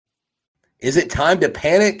Is it time to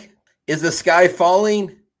panic? Is the sky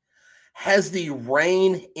falling? Has the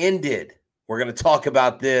rain ended? We're going to talk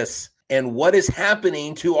about this and what is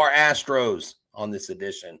happening to our Astros on this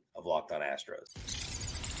edition of Locked On Astros.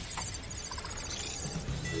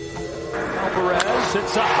 Alvarez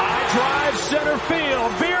hits a high drive center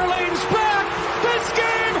field. Bierling's back. This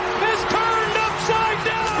game is turned upside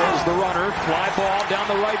down. There's the runner. Fly ball down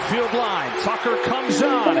the right field line. Tucker comes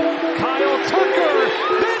on. Kyle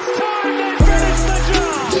Tucker. This time they finish the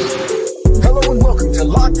job. Hello and welcome to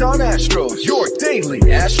Locked On Astros, your daily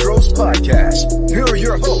Astros podcast. Here are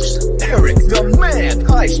your hosts, Eric the Man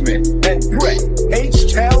Heisman and Brett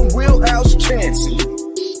H-Town Wheelhouse Chansey.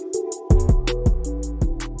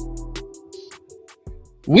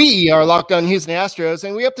 We are Locked On Houston Astros,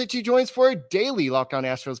 and we update you joins for a daily Locked On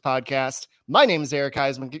Astros podcast. My name is Eric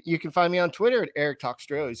Heisman. You can find me on Twitter at Eric Talks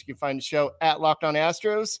Stros. You can find the show at Locked On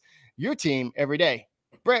Astros, your team every day.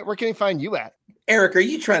 Brett, where can we find you at? Eric, are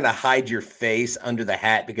you trying to hide your face under the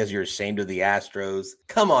hat because you're ashamed of the Astros?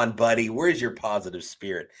 Come on, buddy. Where's your positive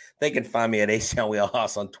spirit? They can find me at H-Town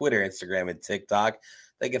Wheelhouse on Twitter, Instagram, and TikTok.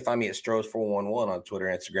 They can find me at Stros411 on Twitter,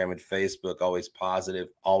 Instagram, and Facebook. Always positive,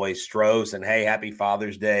 always Stros. And hey, happy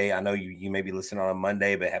Father's Day. I know you may be listening on a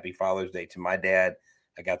Monday, but happy Father's Day to my dad.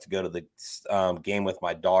 I got to go to the game with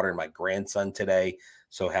my daughter and my grandson today.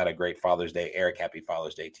 So had a great Father's Day. Eric, happy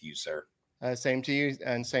Father's Day to you, sir. Same to you,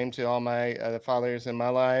 and same to all my fathers in my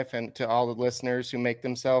life, and to all the listeners who make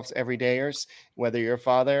themselves everydayers, whether you're a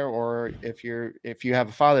father or if you have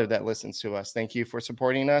a father that listens to us. Thank you for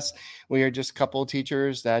supporting us. We are just a couple of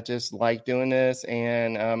teachers that just like doing this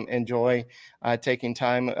and enjoy taking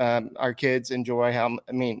time. Our kids enjoy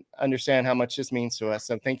understand how much this means to us.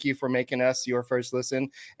 So thank you for making us your first listen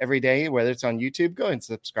every day, whether it's on YouTube. Go and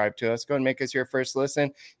subscribe to us. Go and make us your first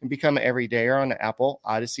listen and become an everydayer on Apple,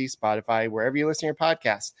 Odyssey, Spotify, wherever you listen to your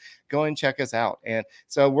podcast. Go and check us out. And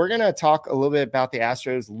so we're going to talk a little bit about the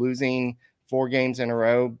Astros losing 4 games in a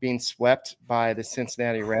row, being swept by the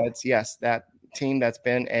Cincinnati Reds. Yes, that team that's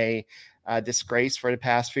been a disgrace for the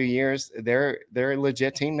past few years. They're a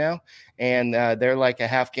legit team now, and they're like a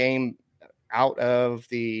half game out of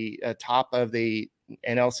the top of the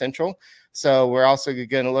NL Central. So we're also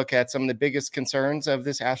going to look at some of the biggest concerns of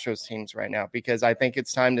this Astros teams right now, because I think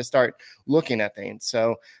it's time to start looking at things.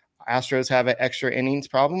 So Astros have an extra innings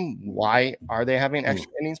problem. Why are they having an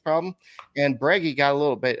extra innings problem? And Breggy got a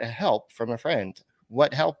little bit of help from a friend.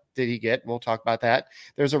 What help did he get? We'll talk about that.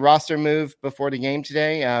 There's a roster move before the game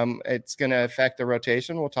today. It's going to affect the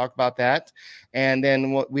rotation. We'll talk about that. And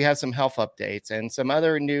then we have some health updates and some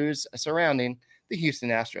other news surrounding the Houston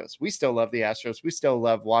Astros. We still love the Astros. We still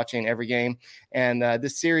love watching every game. And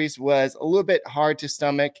this series was a little bit hard to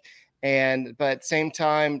stomach. But at the same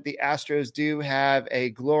time, the Astros do have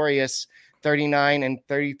a glorious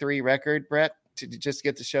 39-33 record, Brett, to just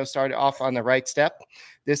get the show started off on the right step.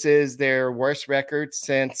 This is their worst record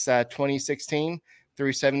since 2016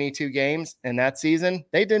 through 72 games. And that season,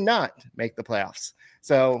 they did not make the playoffs.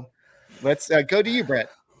 So let's go to you, Brett.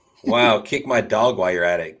 Wow, kick my dog while you're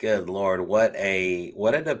at it. Good Lord, what a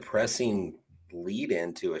depressing lead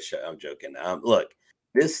into a show. I'm joking. Look,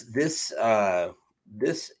 this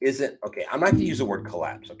isn't okay. I'm not going to use the word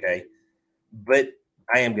collapse, okay? But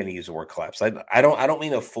I am going to use the word collapse. I don't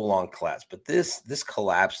mean a full-on collapse, but this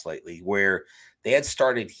collapse lately where they had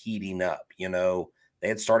started heating up, they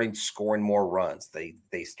had started scoring more runs.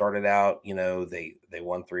 They started out, they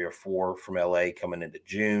won 3 or 4 from LA coming into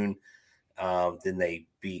June. Then they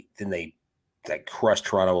crushed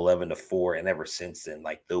Toronto 11-4, and ever since then,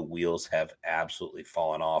 like, the wheels have absolutely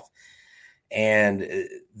fallen off. And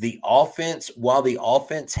the offense, while the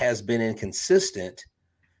offense has been inconsistent,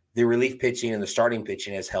 the relief pitching and the starting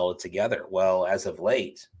pitching has held it together. Well, as of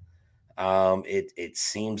late, it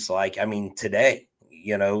seems like, today,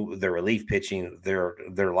 the relief pitching, there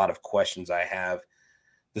are a lot of questions I have.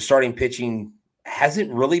 The starting pitching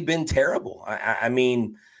hasn't really been terrible. I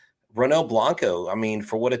mean, Ronel Blanco,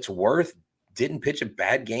 for what it's worth, didn't pitch a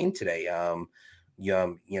bad game today.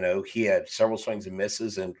 He had several swings and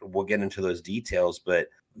misses, and we'll get into those details, but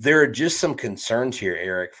there are just some concerns here,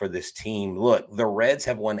 Eric, for this team. Look, the Reds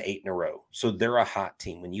have won 8 in a row, so they're a hot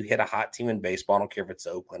team. When you hit a hot team in baseball, I don't care if it's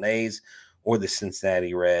the Oakland A's or the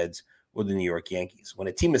Cincinnati Reds or the New York Yankees. When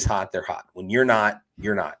a team is hot, they're hot. When you're not,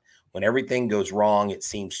 you're not. When everything goes wrong, it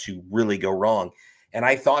seems to really go wrong. And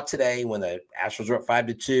I thought today when the Astros were up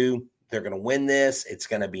 5-2, they're going to win this. It's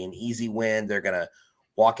going to be an easy win. They're going to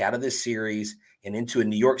walk out of this series and into a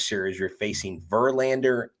New York series. You're facing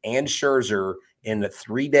Verlander and Scherzer in the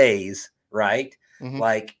 3 days, right? Mm-hmm.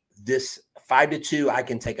 Like this 5-2, I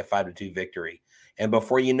can take a 5-2 victory. And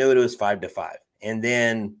before you knew it, it was 5-5. And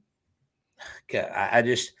then I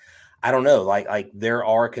don't know. Like there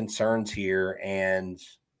are concerns here, and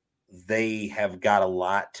they have got a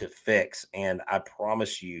lot to fix. And I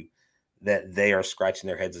promise you that they are scratching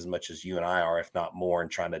their heads as much as you and I are, if not more,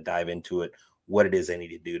 and trying to dive into it, what it is they need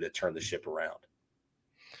to do to turn the ship around.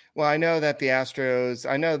 Well, I know that the Astros,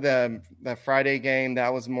 I know the Friday game,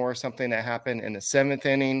 that was more something that happened in the 7th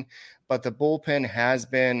inning, but the bullpen has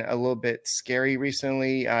been a little bit scary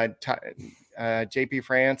recently. JP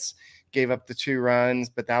France gave up the 2 runs,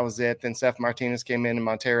 but that was it. Then Seth Martinez came in and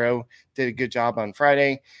Montero did a good job on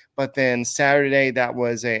Friday. But then Saturday, that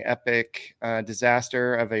was an epic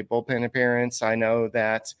disaster of a bullpen appearance. I know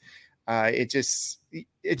that it's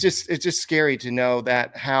just scary to know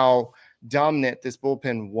that how dominant this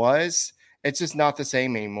bullpen was. It's just not the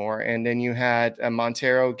same anymore. And then you had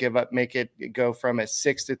Montero make it go from a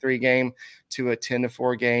 6-3 game to a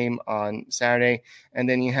 10-4 game on Saturday. And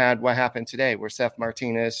then you had what happened today where Seth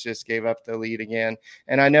Martinez just gave up the lead again.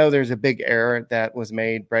 And I know there's a big error that was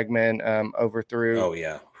made. Bregman overthrew. Oh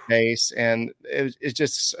yeah. Base, and it's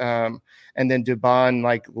just and then Dubon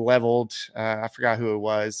like leveled. I forgot who it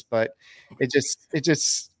was, but it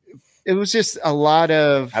was just a lot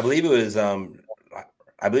of. I believe it was Jonathan.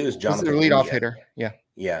 The leadoff hitter.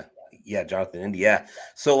 Yeah, Jonathan India. Yeah.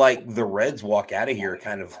 So like the Reds walk out of here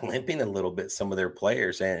kind of limping a little bit, some of their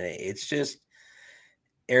players, and it's just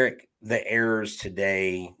Eric, the errors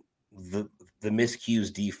today, the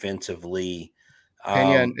miscues defensively.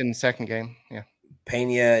 Pena in the second game. Yeah.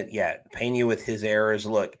 Pena with his errors.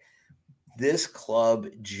 Look, this club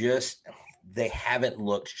they haven't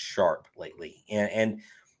looked sharp lately. And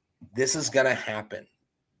this is going to happen.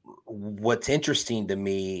 What's interesting to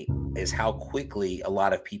me is how quickly a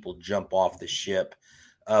lot of people jump off the ship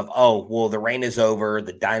of, oh, well, the reign is over.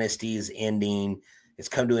 The dynasty is ending. It's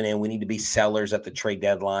come to an end. We need to be sellers at the trade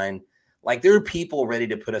deadline. Like there are people ready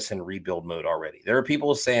to put us in rebuild mode already. There are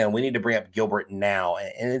people saying we need to bring up Gilbert now.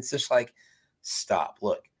 And it's just like, stop.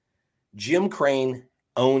 Look, Jim Crane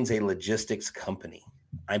owns a logistics company.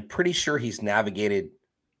 I'm pretty sure he's navigated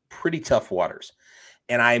pretty tough waters.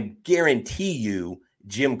 And I guarantee you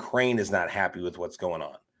Jim Crane is not happy with what's going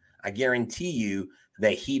on. I guarantee you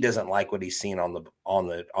that he doesn't like what he's seeing on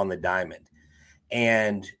the diamond.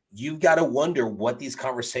 And you've got to wonder what these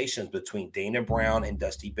conversations between Dana Brown and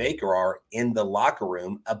Dusty Baker are in the locker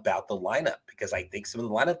room about the lineup, because I think some of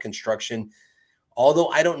the lineup construction, although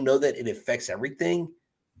I don't know that it affects everything,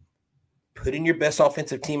 putting your best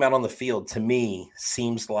offensive team out on the field, to me,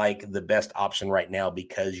 seems like the best option right now,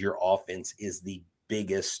 because your offense is the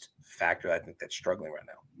biggest factor I think that's struggling right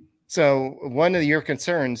now. So one of your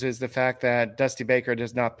concerns is the fact that Dusty Baker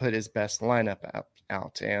does not put his best lineup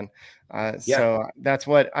out. And so that's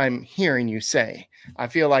what I'm hearing you say. I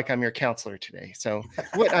feel like I'm your counselor today. So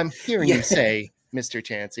what I'm hearing you say, Mr.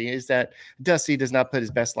 Chansey, is that Dusty does not put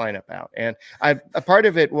his best lineup out. And a part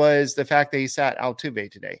of it was the fact that he sat Altuve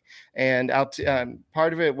today. And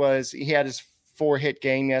part of it was he had his 4-hit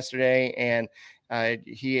game yesterday, and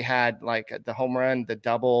he had like the home run, the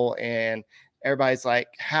double, and everybody's like,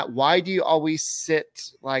 why do you always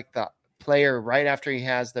sit like the player right after he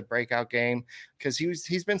has the breakout game? Because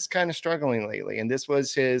he's been kind of struggling lately, and this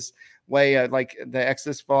was his way. Like the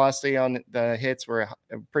exit velocity on the hits were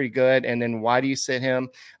pretty good, and then why do you sit him?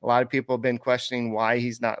 A lot of people have been questioning why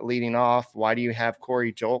he's not leading off. Why do you have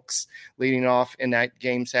Corey Julks leading off in that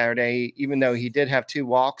game Saturday, even though he did have 2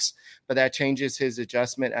 walks? But that changes his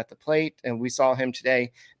adjustment at the plate, and we saw him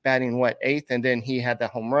today batting 8th, and then he had the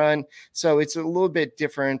home run. So it's a little bit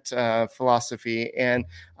different philosophy, and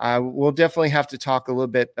we'll definitely have to talk a little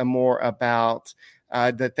bit more about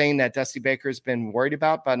the thing that Dusty Baker's been worried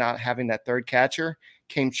about by not having that third catcher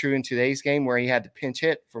came true in today's game, where he had to pinch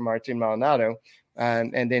hit for Martin Maldonado.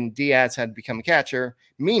 And then Diaz had to become a catcher,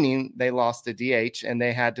 meaning they lost the DH and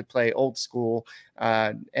they had to play old school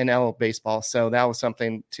NL baseball. So that was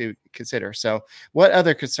something to consider. So what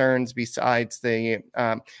other concerns besides the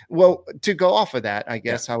to go off of that, I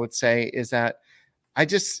guess I would say, is that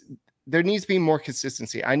there needs to be more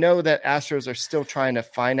consistency. I know that Astros are still trying to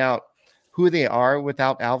find out who they are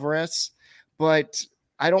without Alvarez, but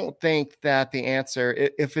I don't think that the answer,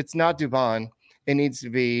 if it's not Dubon, it needs to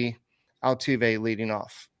be Altuve leading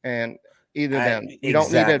off, and either them. You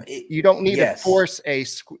don't need to force a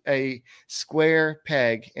square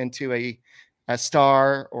peg into a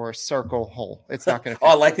star or a circle hole. It's not going to.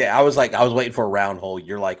 I like that. I was waiting for a round hole.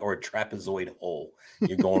 You're like, or a trapezoid hole.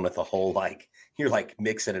 You're going with a hole, like you're like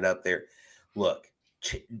mixing it up there. Look,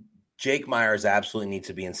 Jake Myers absolutely needs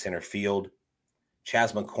to be in center field.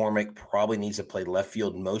 Chas McCormick probably needs to play left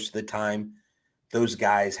field most of the time. Those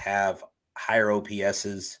guys have higher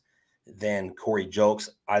OPSs than Corey Julks.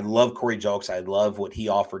 I love Corey Julks. I love what he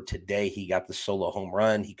offered today. He got the solo home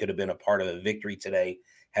run. He could have been a part of a victory today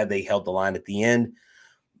had they held the line at the end.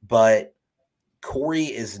 But Corey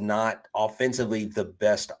is not offensively the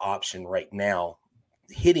best option right now,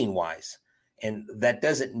 hitting wise. And that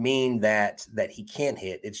doesn't mean that he can't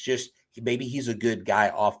hit. It's just maybe he's a good guy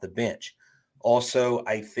off the bench. Also,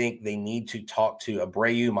 I think they need to talk to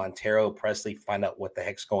Abreu, Montero, Presley, find out what the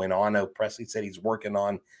heck's going on. I know Presley said he's working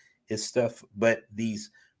on his stuff, but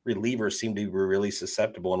these relievers seem to be really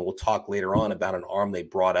susceptible. And we'll talk later on about an arm they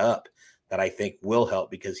brought up that I think will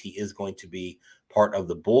help because he is going to be part of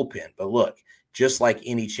the bullpen. But look, just like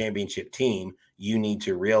any championship team, you need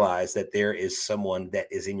to realize that there is someone that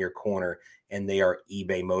is in your corner, and they are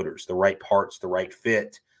eBay Motors. The right parts, the right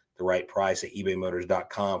fit, the right price at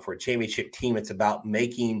ebaymotors.com. For a championship team, it's about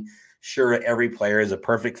making sure every player is a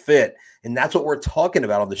perfect fit. And that's what we're talking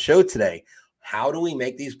about on the show today. How do we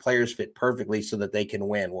make these players fit perfectly so that they can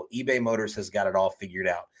win? Well, eBay Motors has got it all figured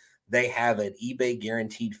out. They have an eBay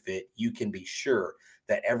guaranteed fit. You can be sure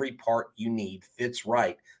that every part you need fits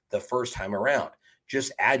right the first time around.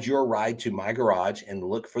 Just add your ride to My Garage and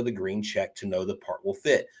look for the green check to know the part will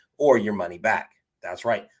fit or your money back. That's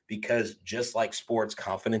right. Because just like sports,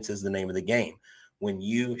 confidence is the name of the game. When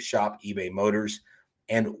you shop eBay Motors,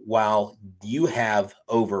 and while you have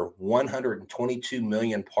over 122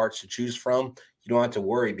 million parts to choose from, you don't have to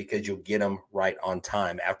worry because you'll get them right on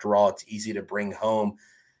time. After all, it's easy to bring home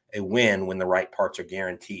a win when the right parts are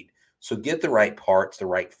guaranteed. So get the right parts, the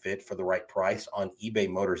right fit for the right price on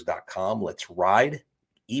ebaymotors.com. Let's ride.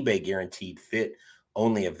 eBay guaranteed fit,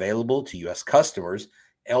 only available to U.S. customers.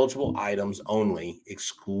 Eligible items only.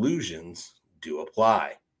 Exclusions do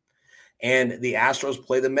apply. And the Astros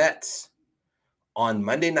play the Mets on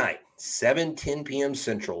Monday night, 7:10 p.m.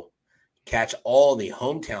 Central. Catch all the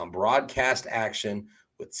hometown broadcast action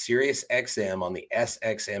with SiriusXM on the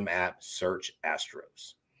SXM app. Search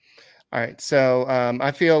Astros. All right. So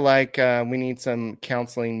I feel like we need some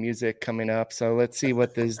counseling music coming up. So let's see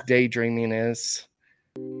what this daydreaming is.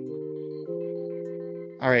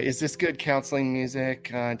 All right. Is this good counseling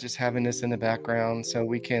music? Just having this in the background so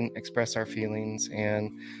we can express our feelings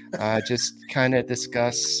and just kind of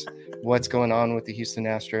discuss what's going on with the Houston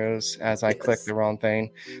Astros as I click the wrong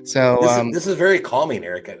thing. So this is very calming,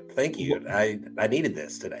 Erica. Thank you. I needed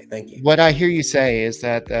this today. Thank you. What I hear you say is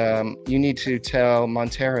that you need to tell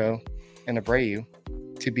Montero and Abreu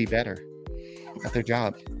to be better at their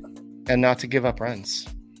job and not to give up runs.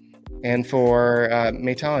 And for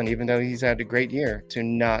Maton, even though he's had a great year, to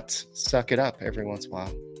not suck it up every once in a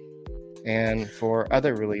while. And for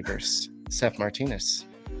other relievers, Seth Martinez,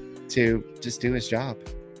 to just do his job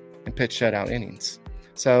and pitch shutout innings.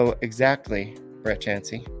 So exactly, Brett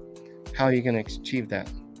Chansey, how are you going to achieve that?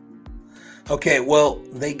 Okay, well,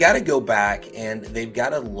 they got to go back and they've got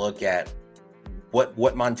to look at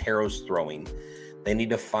what Montero's throwing. They need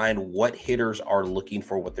to find what hitters are looking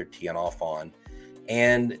for what they're teeing off on.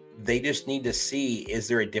 And they just need to see, is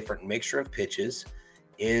there a different mixture of pitches?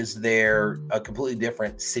 Is there a completely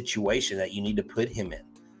different situation that you need to put him in?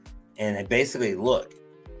 And basically, look,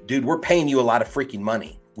 dude, we're paying you a lot of freaking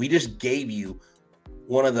money. We just gave you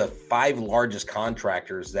one of the 5 largest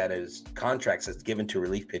contracts that's given to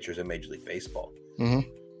relief pitchers in Major League Baseball. Mm-hmm.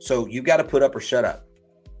 So you've got to put up or shut up.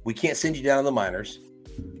 We can't send you down to the minors.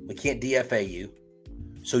 We can't DFA you.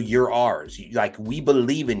 So you're ours. We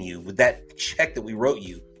believe in you. With that check that we wrote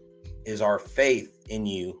you is our faith in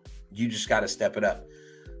you. You just got to step it up.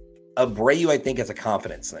 Abreu, I think, is a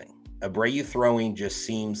confidence thing. Abreu throwing just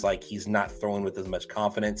seems like he's not throwing with as much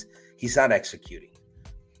confidence. He's not executing.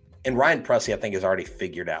 And Ryan Presley, I think, has already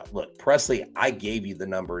figured out. Look, Presley, I gave you the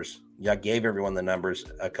numbers. I gave everyone the numbers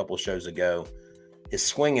a couple of shows ago. His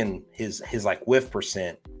swinging, his whiff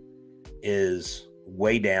percent is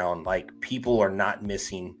way down. Like, people are not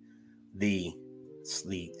missing the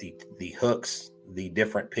hooks, the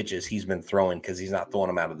different pitches he's been throwing because he's not throwing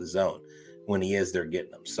them out of the zone. When he is, they're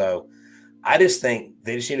getting them. So I just think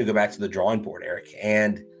they just need to go back to the drawing board, Eric.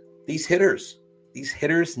 And these hitters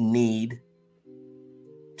need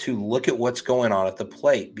to look at what's going on at the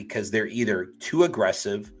plate because they're either too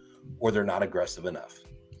aggressive or they're not aggressive enough.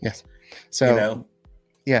 Yes. So,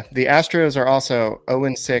 yeah, the Astros are also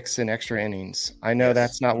 0-6 in extra innings. I know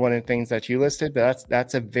that's not one of the things that you listed, but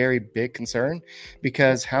that's a very big concern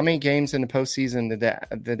because how many games in the postseason did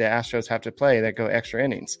the Astros have to play that go extra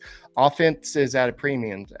innings? Offense is at a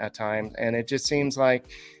premium at times, and it just seems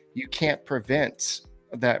like you can't prevent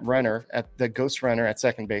that runner at the ghost runner at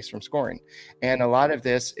second base from scoring. And a lot of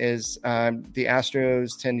this is the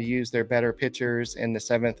Astros tend to use their better pitchers in the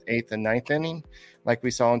 7th, 8th, and 9th inning, like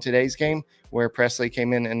we saw in today's game, where Presley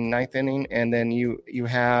came in the 9th inning. And then you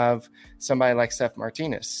have somebody like Seth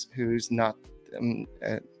Martinez, who's not,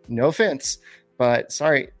 no offense, but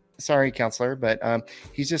sorry, counselor, but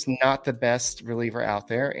he's just not the best reliever out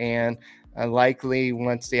there. And likely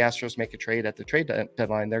once the Astros make a trade at the trade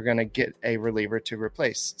deadline, they're going to get a reliever to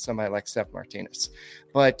replace somebody like Seth Martinez.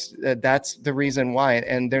 But that's the reason why.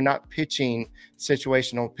 And they're not pitching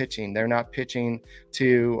situational pitching. They're not pitching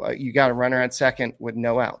to you got a runner at second with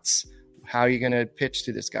no outs. How are you going to pitch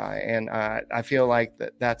to this guy? And I feel like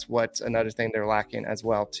that's what's another thing they're lacking as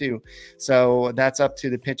well too. So that's up to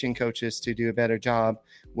the pitching coaches to do a better job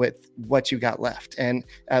with what you got left. And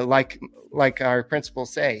like our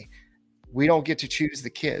principals say, we don't get to choose the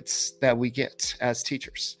kids that we get as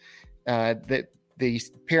teachers. The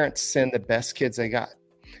parents send the best kids they got.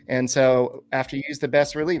 And so after you use the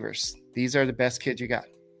best relievers, these are the best kids you got.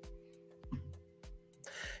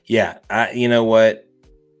 Yeah. You know what?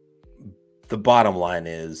 The bottom line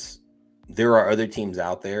is there are other teams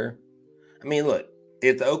out there. I mean, look,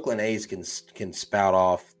 if the Oakland A's can spout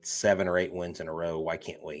off 7 or 8 wins in a row, why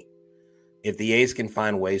can't we? If the A's can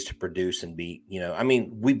find ways to produce and beat, I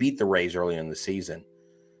mean, we beat the Rays early in the season.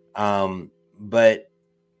 But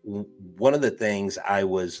one of the things I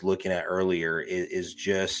was looking at earlier is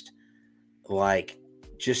just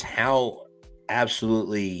how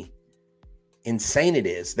absolutely insane it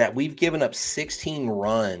is that we've given up 16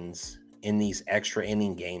 runs in these extra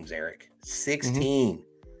inning games, Eric. 16.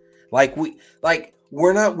 Mm-hmm.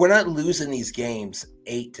 We're not losing these games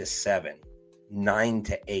 8-7.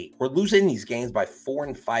 9-8. We're losing these games by 4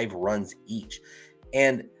 and 5 runs each.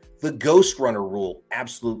 And the ghost runner rule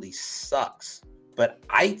absolutely sucks. But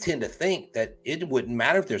I tend to think that it wouldn't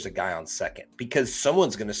matter if there's a guy on second because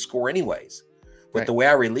someone's going to score anyways. But the way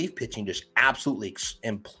our relief pitching just absolutely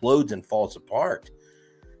implodes and falls apart.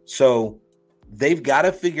 So they've got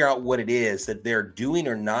to figure out what it is that they're doing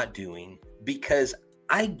or not doing, because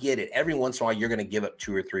I get it. Every once in a while, you're going to give up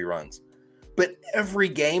 2 or 3 runs. But every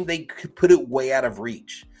game they could put it way out of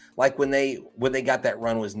reach. Like when they got that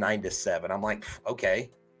run was 9-7. I'm like,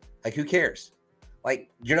 okay, who cares?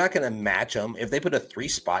 You're not going to match them. If they put a 3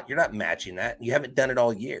 spot, you're not matching that. You haven't done it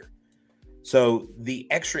all year. So the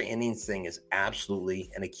extra innings thing is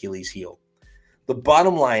absolutely an Achilles heel. The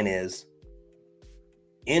bottom line is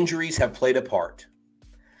injuries have played a part.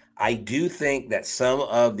 I do think that some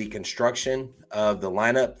of the construction of the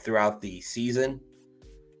lineup throughout the season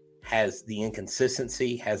the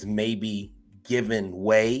inconsistency has maybe given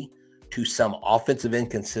way to some offensive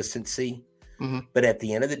inconsistency. Mm-hmm. But at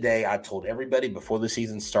the end of the day, I told everybody before the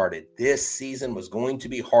season started, this season was going to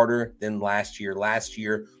be harder than last year. Last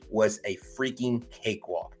year was a freaking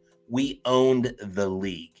cakewalk. We owned the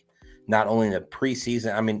league, not only in the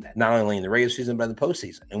preseason, not only in the regular season, but in the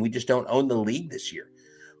postseason. And we just don't own the league this year.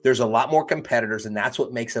 There's a lot more competitors, and that's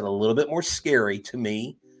what makes it a little bit more scary to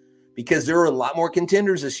me, because there are a lot more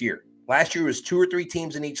contenders this year. Last year was 2 or 3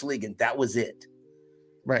 teams in each league, and that was it.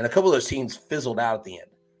 Right. And a couple of those teams fizzled out at the end.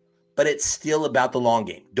 But it's still about the long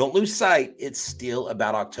game. Don't lose sight. It's still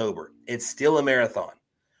about October. It's still a marathon.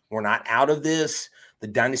 We're not out of this. The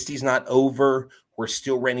dynasty's not over. We're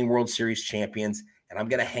still reigning World Series champions. And I'm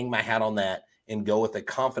going to hang my hat on that and go with the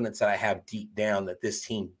confidence that I have deep down that this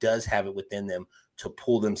team does have it within them to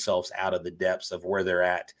pull themselves out of the depths of where they're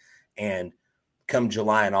at. And come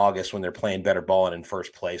July and August, when they're playing better ball and in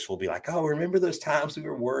first place, we'll be like, oh, remember those times we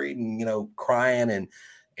were worried and, crying, and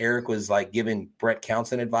Eric was like giving Brett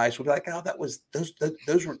Counson advice. We'll be like, oh,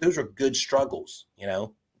 those were good struggles. Those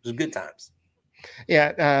are good times.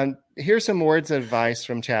 Yeah. Here's some words of advice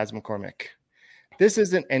from Chaz McCormick. This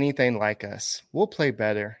isn't anything like us. We'll play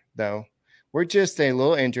better, though. We're just a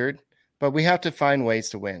little injured, but we have to find ways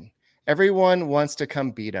to win. Everyone wants to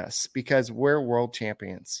come beat us because we're world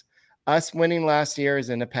champions. Us winning last year is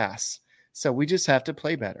in the past, so we just have to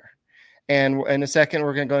play better. And in a second,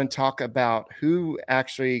 we're going to go and talk about who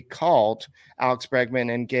actually called Alex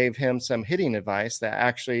Bregman and gave him some hitting advice that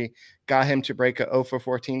actually got him to break a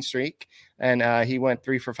 0-for-14 streak. And he went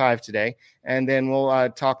 3-for-5 today. And then we'll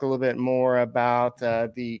talk a little bit more about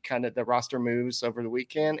the roster moves over the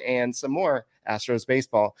weekend and some more Astros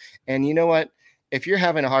baseball. And you know what? If you're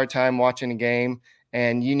having a hard time watching a game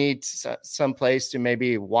and you need some place to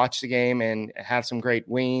maybe watch the game and have some great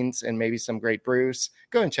wings and maybe some great brews,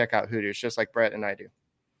 go and check out Hooters, just like Brett and I do.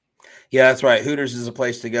 Yeah, that's right. Hooters is a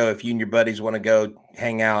place to go if you and your buddies want to go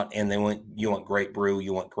hang out and you want great brew,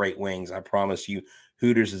 you want great wings. I promise you,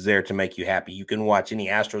 Hooters is there to make you happy. You can watch any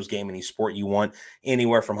Astros game, any sport you want,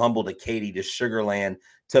 anywhere from Humble to Katy to Sugar Land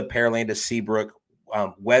to Pearland to Seabrook,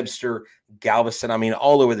 Webster, Galveston. I mean,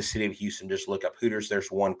 all over the city of Houston. Just look up Hooters.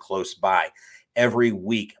 There's one close by. Every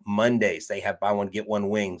week, Mondays, they have buy one, get one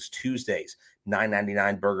wings. Tuesdays,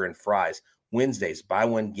 $9.99 burger and fries. Wednesdays, buy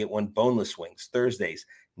one, get one boneless wings. Thursdays,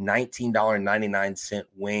 $19.99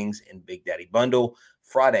 wings and Big Daddy bundle.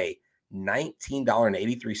 Friday,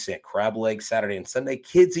 $19.83 crab legs. Saturday and Sunday,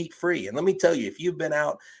 kids eat free. And let me tell you, if you've been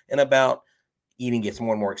out and about, eating gets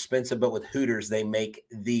more and more expensive, but with Hooters, they make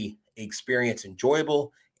the experience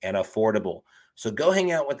enjoyable and affordable. So go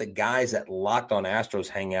hang out with the guys at Locked On Astros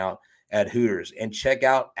hang out at Hooters and check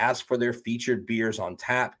out, ask for their featured beers on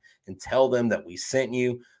tap and tell them that we sent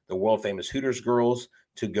you, the world famous Hooters girls,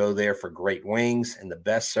 to go there for great wings and the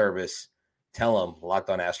best service. Tell them Locked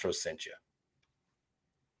On Astros sent you.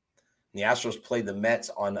 The Astros played the Mets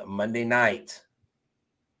on Monday night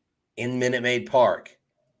in Minute Maid Park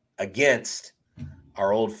against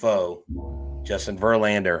our old foe, Justin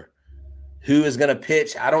Verlander. Who is going to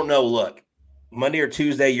pitch? I don't know. Look, Monday or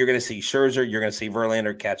Tuesday, you're going to see Scherzer. You're going to see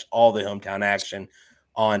Verlander catch all the hometown action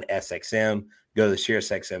on SXM. Go to the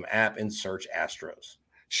SiriusXM app and search Astros.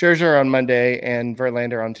 Scherzer on Monday and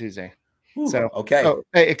Verlander on Tuesday. Ooh, so, okay. Oh,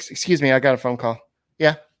 hey, excuse me. I got a phone call.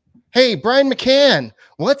 Yeah. Hey, Brian McCann.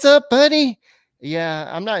 What's up, buddy? Yeah,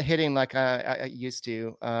 I'm not hitting like I used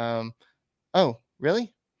to. Oh,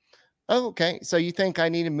 really? Oh, okay. So you think I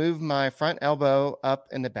need to move my front elbow up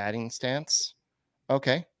in the batting stance?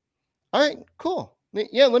 Okay. All right, cool.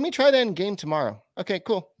 Yeah, let me try that in game tomorrow. Okay,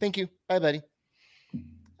 cool. Thank you. Bye, buddy.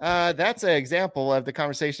 That's an example of the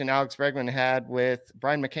conversation Alex Bregman had with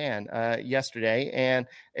Brian McCann yesterday, and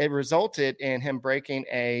it resulted in him breaking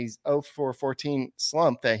a 0-for-14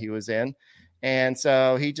 slump that he was in. And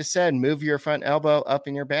so he just said, move your front elbow up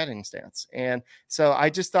in your batting stance. And so I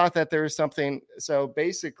just thought that there was something. So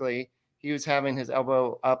basically, he was having his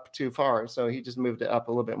elbow up too far, so he just moved it up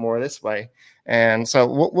a little bit more this way. And so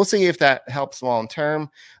we'll see if that helps long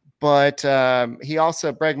term. But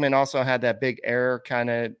Bregman also had that big error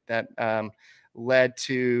kind of that led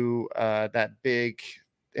to that big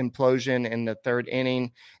implosion in the third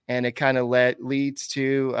inning. And it kind of leads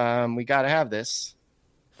to we got to have this.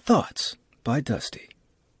 Thoughts by Dusty.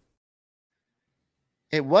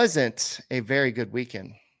 It wasn't a very good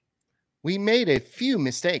weekend. We made a few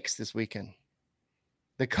mistakes this weekend.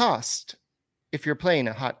 The cost, if you're playing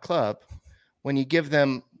a hot club, when you give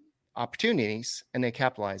them opportunities and they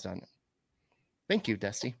capitalize on it. Thank you,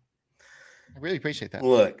 Dusty. I really appreciate that.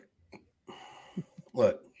 Look.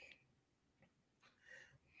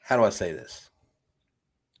 How do I say this?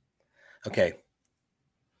 Okay.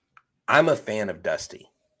 I'm a fan of Dusty.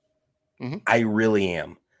 Mm-hmm. I really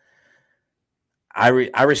am. I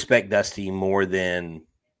respect Dusty more than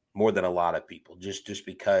a lot of people, just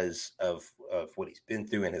because of what he's been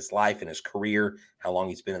through in his life and his career, how long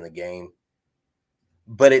he's been in the game.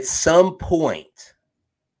 But at some point,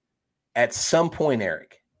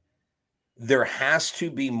 Eric, there has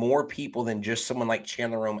to be more people than just someone like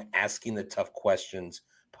Chandler Rome asking the tough questions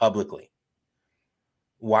publicly.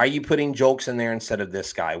 Why are you putting Jolks in there instead of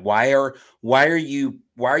this guy? Why are you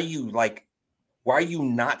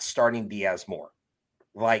not starting Diaz more?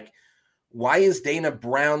 Like, why is Dana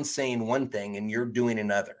Brown saying one thing and you're doing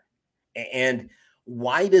another? And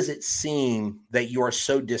why does it seem that you are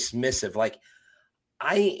so dismissive? Like,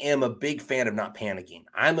 I am a big fan of not panicking.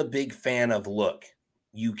 I'm a big fan of, look,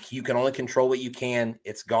 you can only control what you can.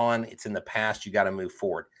 It's gone. It's in the past. You got to move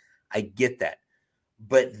forward. I get that.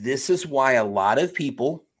 But this is why a lot of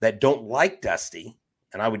people that don't like Dusty,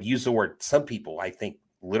 and I would use the word some people, I think,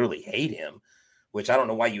 literally hate him, which I don't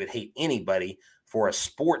know why you would hate anybody for a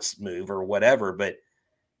sports move or whatever. But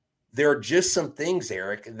there are just some things,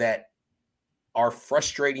 Eric, that are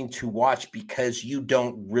frustrating to watch because you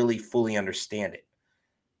don't really fully understand it.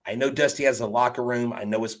 I know Dusty has a locker room. I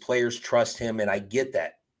know his players trust him, and I get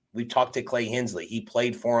that. We talked to Clay Hensley. He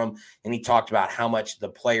played for him, and he talked about how much the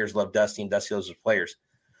players love Dusty and Dusty loves his players.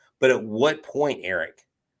 But at what point, Eric,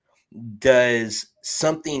 does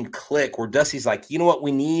something click where Dusty's like, you know what,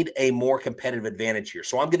 we need a more competitive advantage here,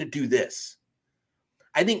 so I'm going to do this?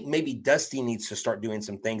 I think maybe Dusty needs to start doing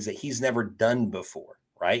some things that he's never done before,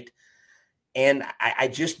 right? And I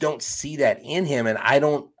just don't see that in him, and I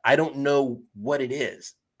don't know what it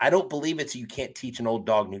is. I don't believe it's you can't teach an old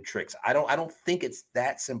dog new tricks. I don't think it's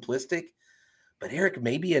that simplistic. But Eric,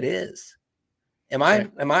 maybe it is. Am I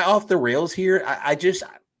off the rails here? I just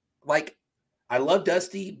like, I love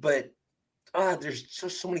Dusty, but there's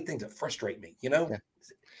just so many things that frustrate me. You know,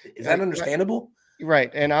 is that understandable?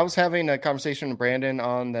 Right. And I was having a conversation with Brandon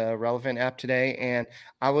on the Relevant app today, and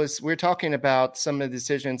we're talking about some of the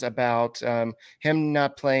decisions about him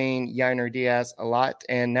not playing Yainer Diaz a lot.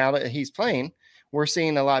 And now that he's playing, we're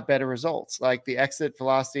seeing a lot better results. Like the exit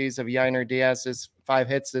velocities of Yainer Diaz's 5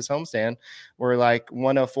 hits this homestand were like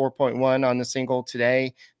 104.1 on the single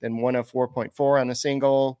today, then 104.4 on the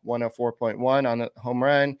single, 104.1 on the home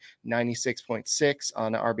run, 96.6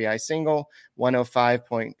 on the RBI single,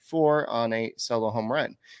 105.4 on a solo home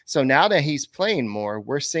run. So now that he's playing more,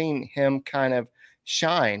 we're seeing him kind of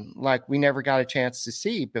shine like we never got a chance to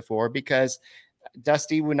see before, because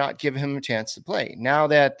Dusty would not give him a chance to play. Now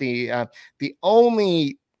that the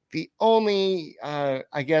only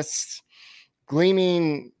I guess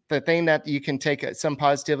gleaming, the thing that you can take some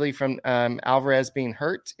positivity from Alvarez being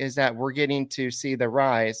hurt is that we're getting to see the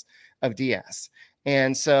rise of Diaz.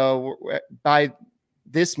 And so by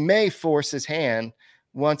this may force his hand,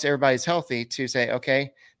 once everybody's healthy, to say,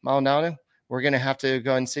 okay, Maldonado, we're going to have to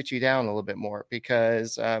go and sit you down a little bit more,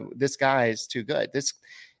 because this guy is too good. This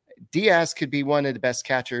Diaz could be one of the best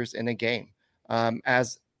catchers in a game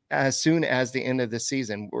as soon as the end of the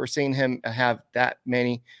season. We're seeing him have that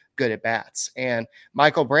many good at bats. And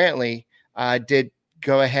Michael Brantley did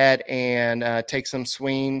go ahead and take some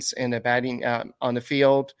swings in the batting on the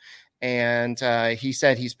field. And he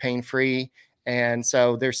said he's pain free. And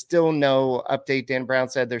so there's still no update. Dan Brown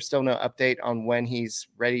said there's still no update on when he's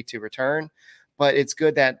ready to return, but it's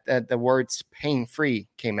good that the words pain free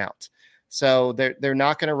came out. So they're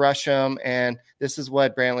not going to rush him. And this is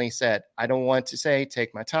what Brantley said. I don't want to say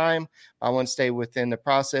take my time. I want to stay within the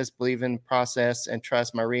process, believe in the process, and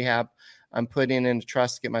trust my rehab. I'm putting in the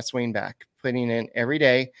trust to get my swing back, putting in every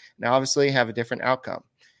day, and obviously have a different outcome.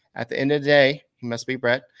 At the end of the day, he must be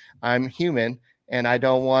Brett. I'm human, and I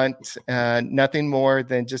don't want nothing more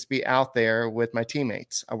than just be out there with my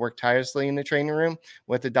teammates. I work tirelessly in the training room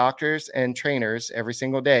with the doctors and trainers every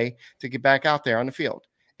single day to get back out there on the field.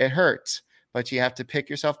 It hurts, but you have to pick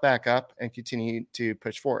yourself back up and continue to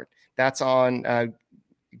push forward. That's on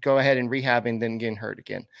go ahead and rehab and then getting hurt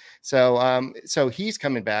again. So he's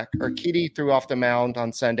coming back. Urquidy threw off the mound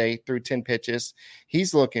on Sunday, threw 10 pitches.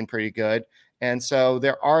 He's looking pretty good. And so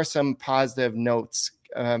there are some positive notes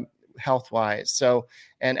health-wise. So,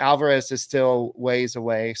 and Alvarez is still ways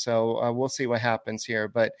away. So we'll see what happens here.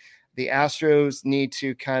 But the Astros need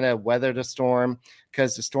to kind of weather the storm,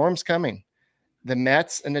 because the storm's coming. The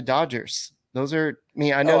Mets and the Dodgers. Those are,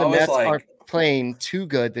 I know the Mets are playing too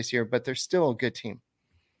good this year, but they're still a good team.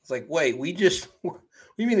 It's like, wait, what do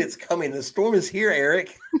you mean it's coming? The storm is here,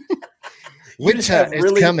 Eric. Winter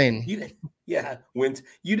is coming. Winter.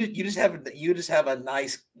 You just have a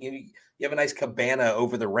nice, you have a nice cabana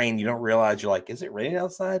over the rain. You don't realize, you're like, is it raining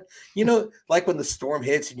outside? Like when the storm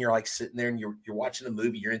hits and you're like sitting there and you're watching a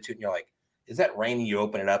movie, you're into it and you're like, is that rain? And you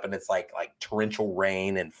open it up and it's like torrential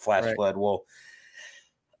rain and flash flood. Well,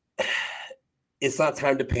 it's not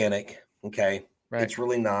time to panic. Okay. Right. It's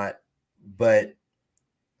really not. But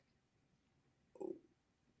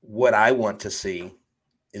what I want to see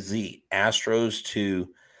is the Astros to,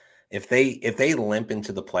 if they limp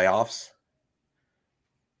into the playoffs,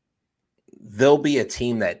 they'll be a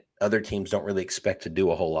team that other teams don't really expect to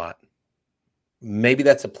do a whole lot. Maybe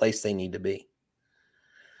that's a place they need to be.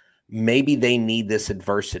 Maybe they need this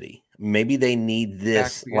adversity. Maybe they need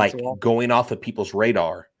this going off of people's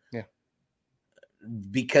radar. Yeah.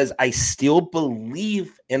 Because I still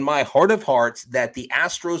believe in my heart of hearts that the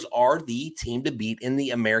Astros are the team to beat in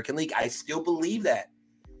the American League. I still believe that.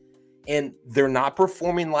 And they're not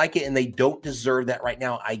performing like it, and they don't deserve that right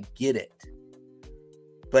now. I get it.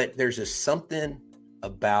 But there's just something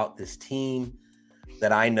about this team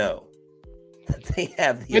that I know that they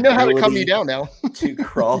have the ability how to calm you down now. to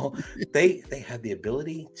crawl. They have the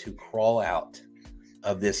ability to crawl out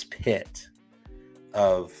of this pit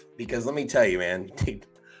because let me tell you, man,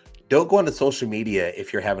 don't go onto social media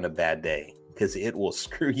if you're having a bad day, because it will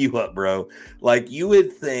screw you up, bro. Like, you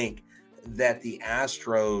would think that the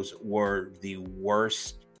Astros were the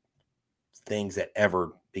worst things that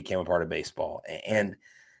ever became a part of baseball. And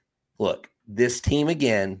look, this team,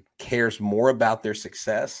 again, cares more about their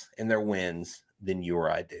success and their wins than you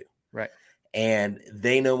or I do. Right. And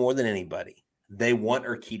they know more than anybody. They want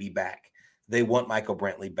Urquidy back. They want Michael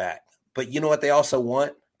Brantley back. But you know what they also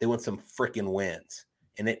want? They want some freaking wins.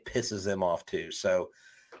 And it pisses them off too. So,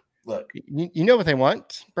 look. You know what they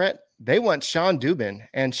want, Brett? They want Sean Dubin.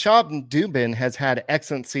 And Sean Dubin has had an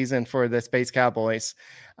excellent season for the Space Cowboys.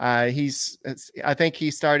 I think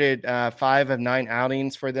he started 5 of 9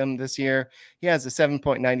 outings for them this year. He has a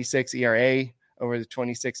 7.96 ERA over the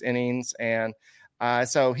 26 innings. And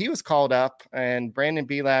So he was called up, and Brandon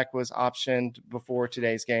Bielak was optioned before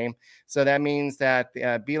today's game. So that means that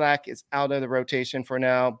Bielak is out of the rotation for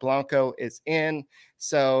now. Blanco is in.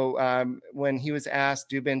 So when he was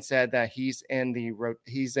asked, Dubin said that he's in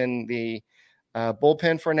the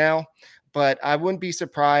bullpen for now. But I wouldn't be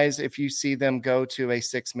surprised if you see them go to a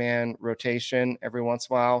 6-man rotation every once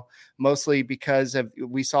in a while, mostly because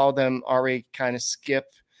we saw them already kind of skip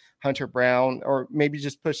Hunter Brown, or maybe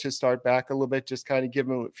just push his start back a little bit, just kind of give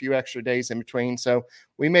him a few extra days in between. So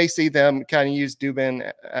we may see them kind of use Dubin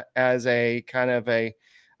as a kind of a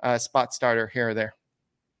spot starter here or there.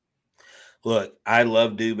 Look, I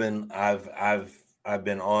love Dubin. I've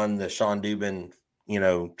been on the Sean Dubin,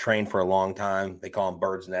 train for a long time. They call him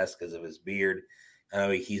Bird's Nest because of his beard. I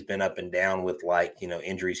know he's been up and down with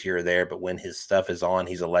injuries here or there, but when his stuff is on,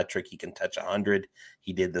 he's electric. He can touch 100.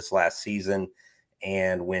 He did this last season.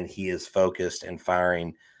 And when he is focused and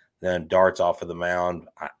firing the darts off of the mound,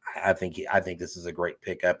 I think this is a great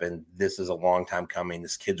pickup, and this is a long time coming.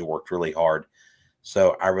 This kid's worked really hard,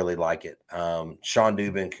 so I really like it. Sean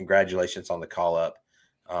Dubin, congratulations on the call up.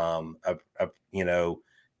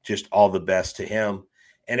 Just all the best to him.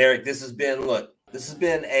 And Eric, this has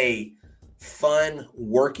been a fun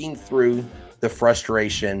working through the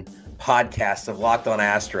frustration podcast of Locked On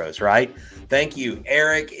Astros, right? Thank you.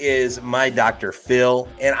 Eric is my Dr. Phil,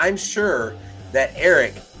 and I'm sure that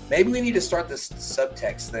Eric, maybe we need to start this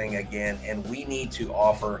subtext thing again, and we need to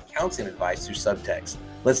offer counseling advice through subtext.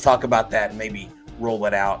 Let's talk about that and maybe roll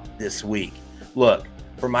it out this week. Look,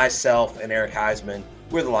 for myself and Eric Heisman,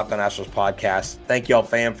 we're the Locked On Astros podcast. Thank y'all,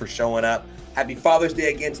 fam, for showing up. Happy Father's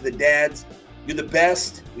Day again to the dads. You're the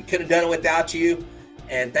best. We couldn't have done it without you.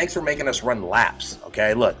 And thanks for making us run laps.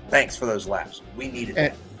 Okay, look, thanks for those laps. We needed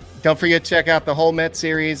that. Don't forget to check out the whole Met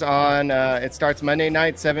series on. It starts Monday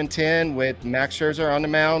night, 7:10, with Max Scherzer on the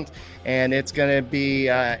mound, and it's going to be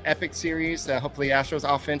epic series. Hopefully, Astros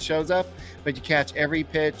offense shows up, but you catch every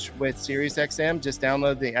pitch with SiriusXM. Just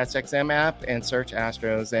download the SXM app and search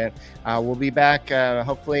Astros, and we'll be back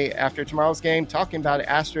hopefully after tomorrow's game talking about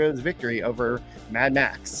Astros' victory over Mad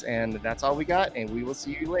Max. And that's all we got, and we will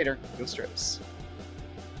see you later. Go Stros.